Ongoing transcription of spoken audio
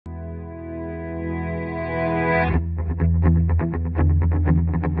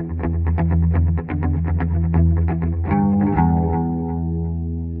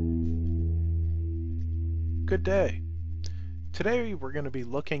Good day. Today we're going to be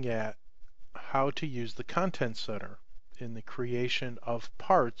looking at how to use the Content Center in the creation of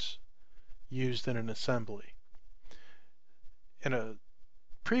parts used in an assembly. In a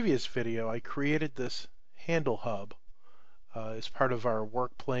previous video I created this handle hub as part of our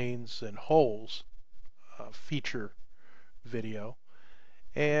work planes and holes feature video,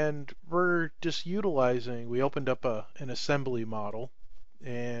 and we're just we opened up an assembly model,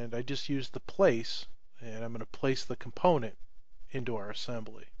 and I just used the place, and I'm going to place the component into our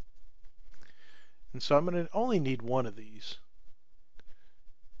assembly. And so I'm going to only need one of these.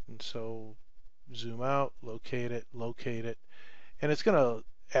 And so zoom out, locate it, and it's going to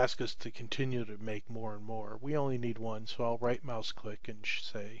ask us to continue to make more and more. We only need one, so I'll right mouse click and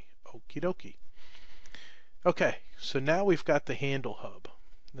say okie dokie. Okay, so now we've got the handle hub.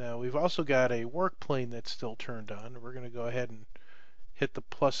 Now we've also got a work plane that's still turned on. We're going to go ahead and hit the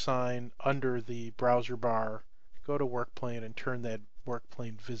plus sign under the browser bar, go to work plane, and turn that work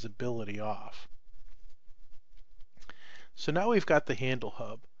plane visibility off. So now we've got the handle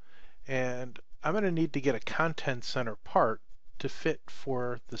hub, and I'm going to need to get a content center part to fit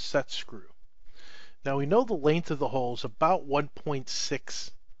for the set screw. Now we know the length of the hole is about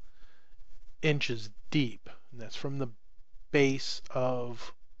 1.6 inches deep, and that's from the base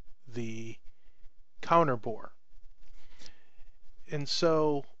of the counter bore. And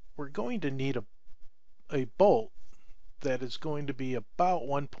so we're going to need a bolt that is going to be about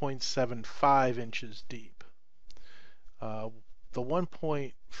 1.75 inches deep. The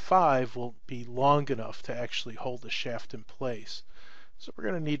 1.5 will be long enough to actually hold the shaft in place. So we're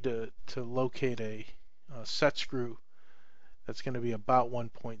going to need to locate a set screw that's going to be about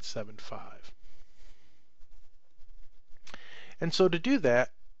 1.75. And so to do that,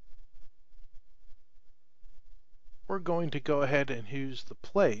 we're going to go ahead and use the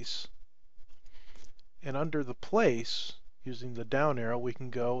place, and under the place, using the down arrow, we can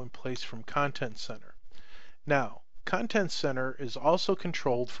go and place from Content Center. Now, Content Center is also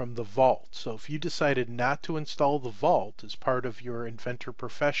controlled from the vault, so if you decided not to install the vault as part of your Inventor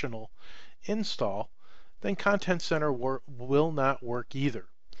Professional install, then Content Center will not work either.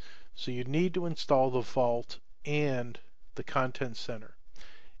 So you need to install the vault and the Content Center.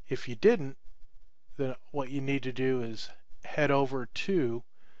 If you didn't, then what you need to do is head over to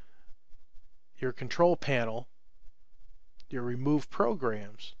your control panel, your Remove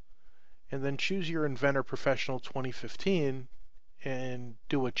Programs, and then choose your Inventor Professional 2015 and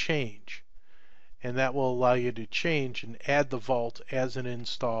do a change. And that will allow you to change and add the vault as an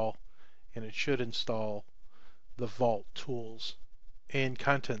install, and it should install the vault tools and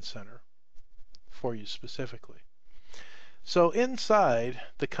Content Center for you specifically. So inside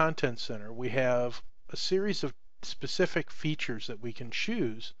the Content Center we have a series of specific features that we can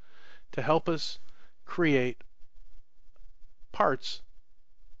choose to help us create parts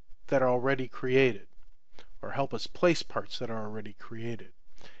that are already created, or help us place parts that are already created.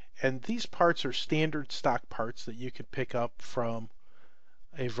 And these parts are standard stock parts that you could pick up from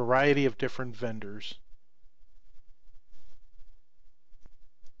a variety of different vendors.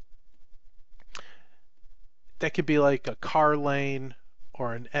 That could be like a car lane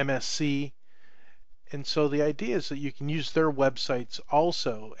or an MSC. And so the idea is that you can use their websites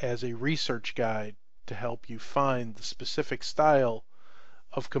also as a research guide to help you find the specific style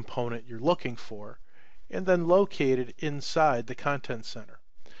of component you're looking for, and then locate it inside the Content Center.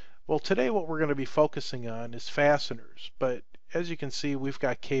 Well, today what we're going to be focusing on is fasteners, but as you can see, we've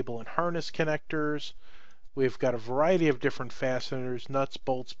got cable and harness connectors. We've got a variety of different fasteners: nuts,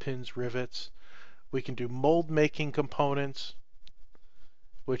 bolts, pins, rivets. We can do mold making components,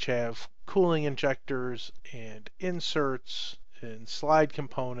 which have cooling injectors and inserts and slide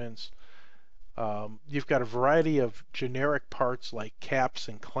components. You've got a variety of generic parts like caps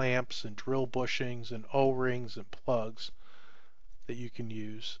and clamps and drill bushings and O-rings and plugs that you can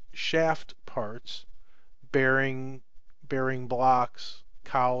use. Shaft parts, bearing blocks,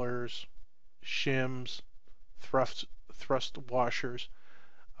 collars, shims, thrust washers,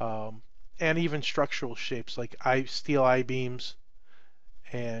 and even structural shapes like steel I-beams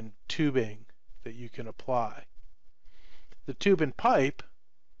and tubing that you can apply. The tube and pipe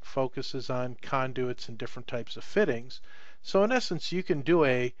focuses on conduits and different types of fittings. So in essence, you can do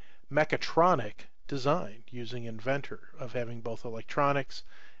a mechatronic design using Inventor of having both electronics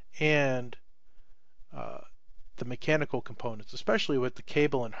and the mechanical components, especially with the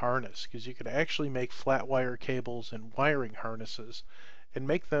cable and harness, because you could actually make flat wire cables and wiring harnesses and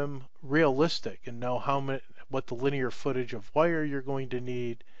make them realistic and know what the linear footage of wire you're going to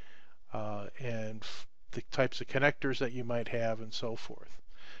need, and the types of connectors that you might have, and so forth.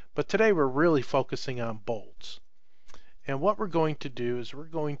 But today we're really focusing on bolts. And what we're going to do is we're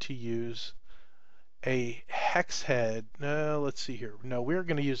going to use a hex head. No, let's see here. No, we're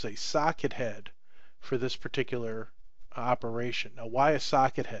going to use a socket head for this particular operation. Now, why a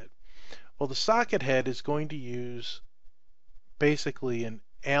socket head? Well, the socket head is going to use basically an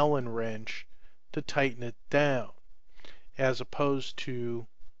Allen wrench to tighten it down, as opposed to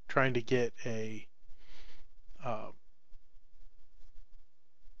trying to get a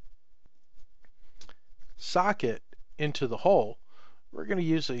socket into the hole. We're going to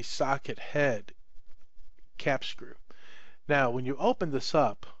use a socket head cap screw. Now, when you open this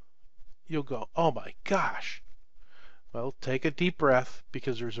up, you'll go, oh my gosh. Well, take a deep breath,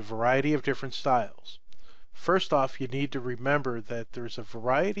 because there's a variety of different styles. First off, you need to remember that there's a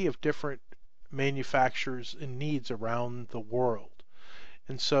variety of different manufacturers and needs around the world.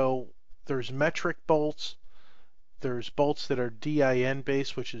 And so there's metric bolts, there's bolts that are DIN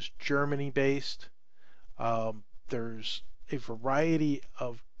based, which is Germany based. There's a variety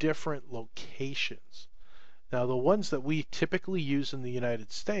of different locations. Now, the ones that we typically use in the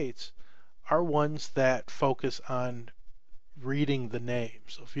United States are ones that focus on reading the name.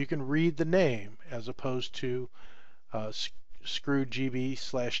 So if you can read the name, as opposed to screw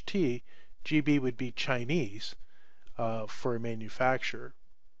GB/T, GB would be Chinese for a manufacturer.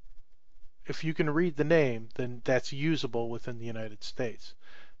 If you can read the name, then that's usable within the United States.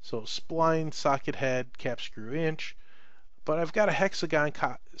 So spline, socket head, cap screw, inch. But I've got a hexagon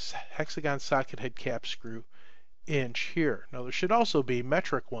socket head cap screw inch here. Now there should also be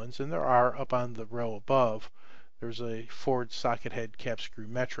metric ones, and there are up on the row above. There's a Ford socket head cap screw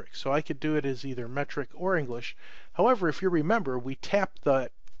metric. So I could do it as either metric or English. However, if you remember, we tapped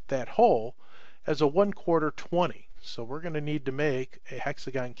that hole as a 1/4 20. So we're going to need to make a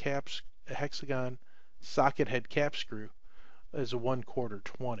hexagon socket head cap screw as a 1/4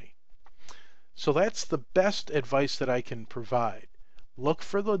 20. So that's the best advice that I can provide. Look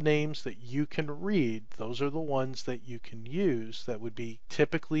for the names that you can read. Those are the ones that you can use that would be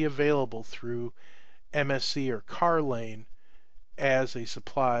typically available through MSC or Carlane as a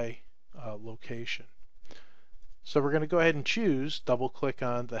supply location. So we're going to go ahead and choose, double click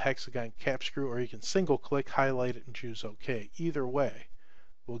on the hexagon cap screw, or you can single click, highlight it, and choose OK. Either way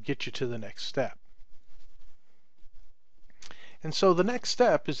will get you to the next step. And so the next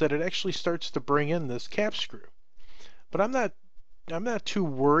step is that it actually starts to bring in this cap screw. But I'm not too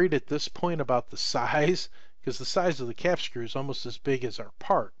worried at this point about the size, because the size of the cap screw is almost as big as our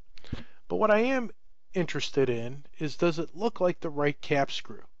part. But what I am interested in is, does it look like the right cap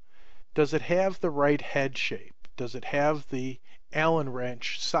screw? Does it have the right head shape? Does it have the Allen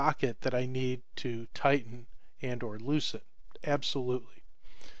wrench socket that I need to tighten and or loosen? Absolutely.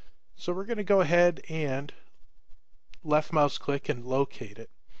 So we're going to go ahead and left mouse click and locate it,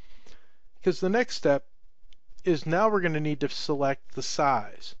 because the next step is now we're going to need to select the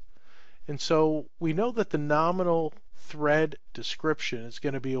size. And so we know that the nominal thread description is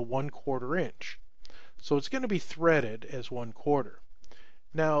going to be a 1/4 inch. So it's going to be threaded as 1/4.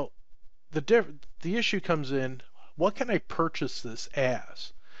 Now the issue comes in, what can I purchase this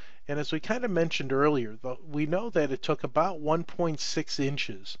as? And as we kind of mentioned earlier, we know that it took about 1.6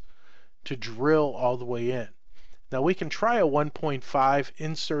 inches to drill all the way in. Now we can try a 1.5,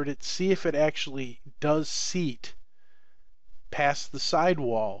 insert it, see if it actually does seat past the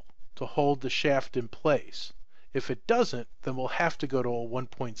sidewall to hold the shaft in place. If it doesn't, then we'll have to go to a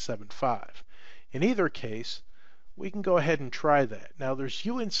 1.75. In either case, we can go ahead and try that. Now there's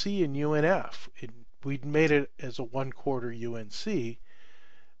UNC and UNF. We'd made it as a 1/4 UNC,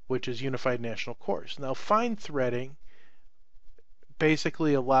 which is Unified National Course. Now fine threading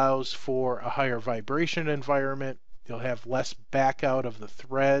basically allows for a higher vibration environment. You'll have less back out of the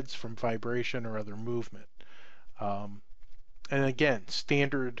threads from vibration or other movement. And again,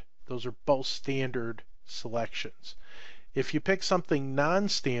 standard, those are both standard selections. If you pick something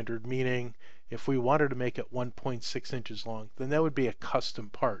non-standard, meaning if we wanted to make it 1.6 inches long, then that would be a custom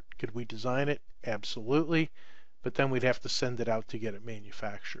part. Could we design it? Absolutely. But then we'd have to send it out to get it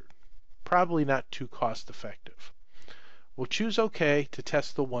manufactured. Probably not too cost effective. We'll choose OK to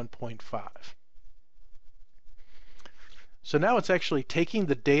test the 1.5. So now it's actually taking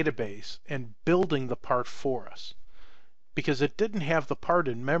the database and building the part for us, because it didn't have the part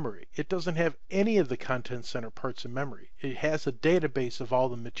in memory. It doesn't have any of the Content Center parts in memory. It has a database of all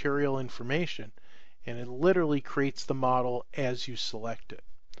the material information, and it literally creates the model as you select it.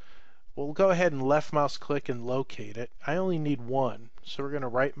 We'll go ahead and left mouse click and locate it. I only need one, so we're going to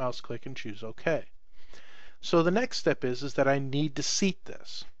right mouse click and choose OK. So the next step is that I need to seat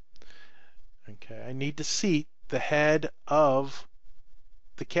this. Okay, I need to seat the head of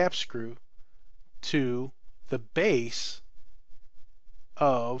the cap screw to the base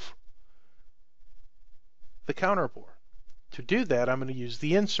of the counter bore. To do that, I'm going to use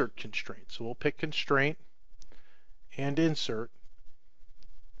the insert constraint. So we'll pick constraint and insert,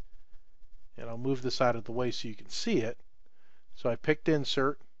 and I'll move this out of the way so you can see it. So I picked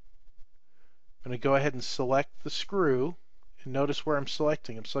insert. I'm going to go ahead and select the screw, and notice where I'm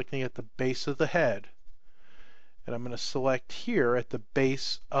selecting. I'm selecting at the base of the head, and I'm going to select here at the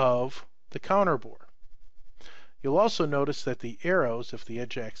base of the counter bore. You'll also notice that the arrows, if the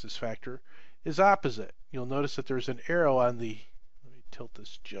edge axis factor, is opposite. You'll notice that there's an arrow on the, let me tilt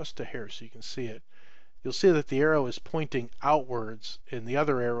this just a hair so you can see it. You'll see that the arrow is pointing outwards and the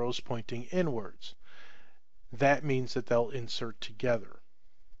other arrow is pointing inwards. That means that they'll insert together.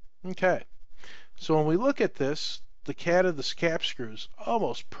 Okay, so when we look at this, the CAD of the cap screw is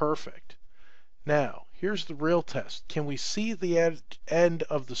almost perfect. Now, here's the real test. Can we see the end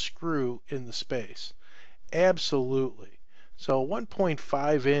of the screw in the space? Absolutely. So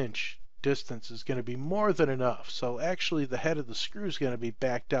 1.5 inch distance is going to be more than enough. So actually the head of the screw is going to be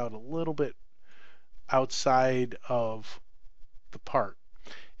backed out a little bit outside of the part.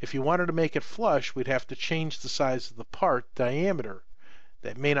 If you wanted to make it flush, we'd have to change the size of the part diameter.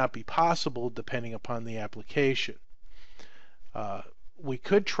 That may not be possible depending upon the application. We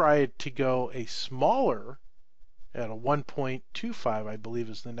could try to go a smaller at a 1.25, I believe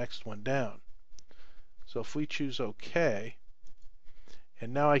is the next one down. So if we choose OK,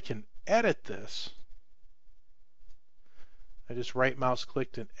 and now I can edit this. I just right mouse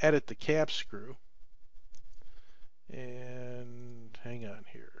clicked and edit the cap screw. And hang on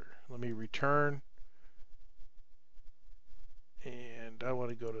here. Let me return. And I want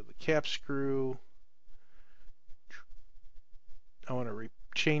to go to the cap screw. I want to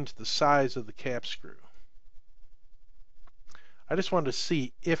change the size of the cap screw. I just wanted to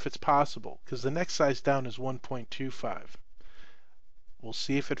see if it's possible, because the next size down is 1.25. We'll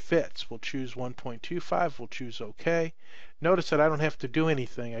see if it fits. We'll choose 1.25. We'll choose OK. Notice that I don't have to do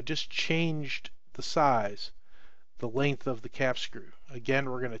anything. I just changed the size, the length of the cap screw. Again,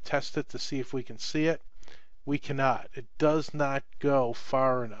 we're going to test it to see if we can see it. We cannot. It does not go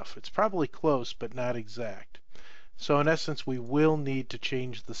far enough. It's probably close, but not exact. So in essence, we will need to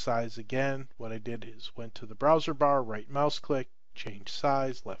change the size again. What I did is went to the browser bar, right mouse click, change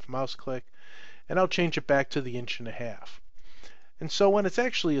size, left mouse click, and I'll change it back to the 1.5 inches. And so when it's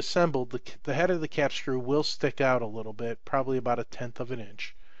actually assembled, the head of the cap screw will stick out a little bit, probably about 1/10 of an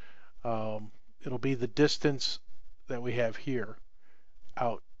inch. It'll be the distance that we have here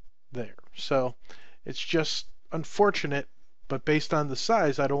out there. So it's just unfortunate, but based on the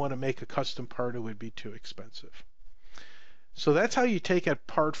size, I don't want to make a custom part. It would be too expensive. So that's how you take a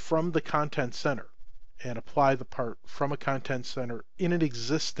part from the content center and apply the part from a content center in an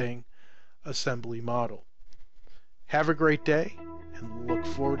existing assembly model. Have a great day, and look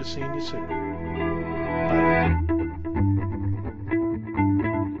forward to seeing you soon.